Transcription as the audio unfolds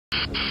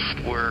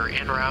We're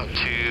en route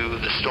to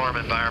the storm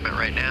environment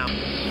right now.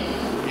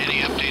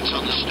 Any updates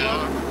on the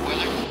storm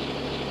weather?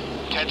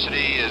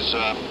 Intensity is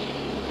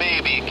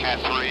maybe Cat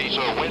 3,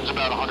 so wind's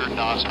about 100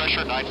 knots,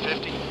 pressure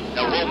 950.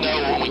 Now we'll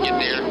know when we get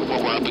there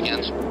what we're up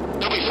against.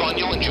 It'll be fun,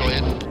 you'll enjoy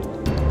it.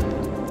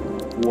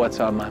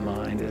 What's on my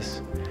mind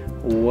is,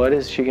 what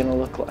is she going to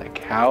look like?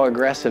 How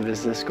aggressive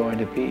is this going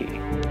to be?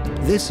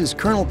 This is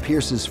Colonel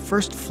Pierce's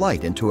first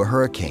flight into a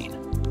hurricane.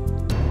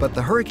 But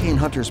the Hurricane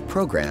Hunters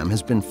program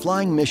has been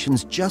flying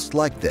missions just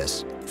like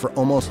this for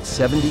almost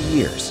 70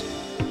 years.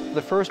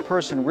 The first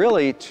person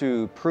really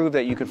to prove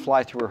that you could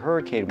fly through a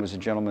hurricane was a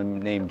gentleman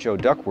named Joe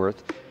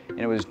Duckworth, and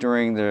it was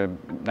during the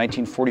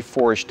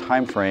 1944-ish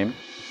time frame.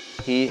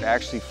 He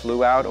actually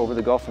flew out over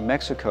the Gulf of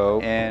Mexico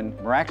and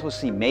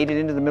miraculously made it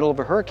into the middle of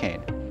a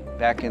hurricane.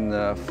 Back in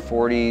the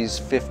 40s,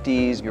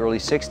 50s, early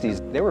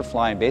 60s, they were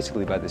flying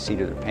basically by the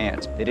seat of their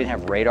pants. They didn't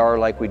have radar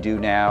like we do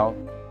now.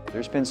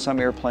 There's been some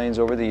airplanes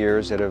over the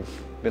years that have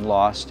been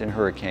lost in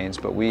hurricanes,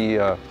 but we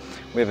have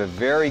a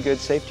very good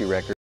safety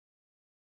record.